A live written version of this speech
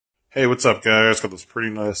Hey, what's up, guys? Got this pretty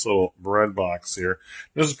nice little bread box here.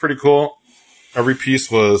 This is pretty cool. Every piece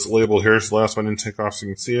was labeled. Here's the last one I didn't take off so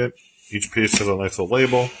you can see it. Each piece has a nice little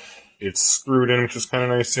label. It's screwed in, which is kind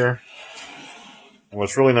of nice here. And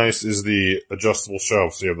what's really nice is the adjustable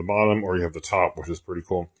shelf. So you have the bottom or you have the top, which is pretty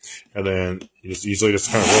cool. And then you just easily just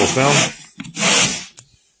kind of rolls down.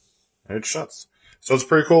 And it shuts. So it's a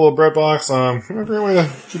pretty cool little bread box. A great way to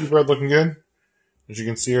keep your bread looking good. As you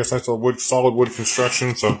can see here, it's nice little solid wood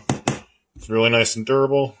construction. So it's really nice and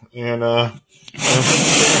durable, and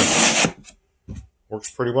works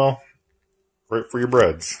pretty well. Great for your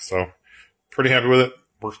breads. So pretty happy with it.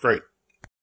 Works great.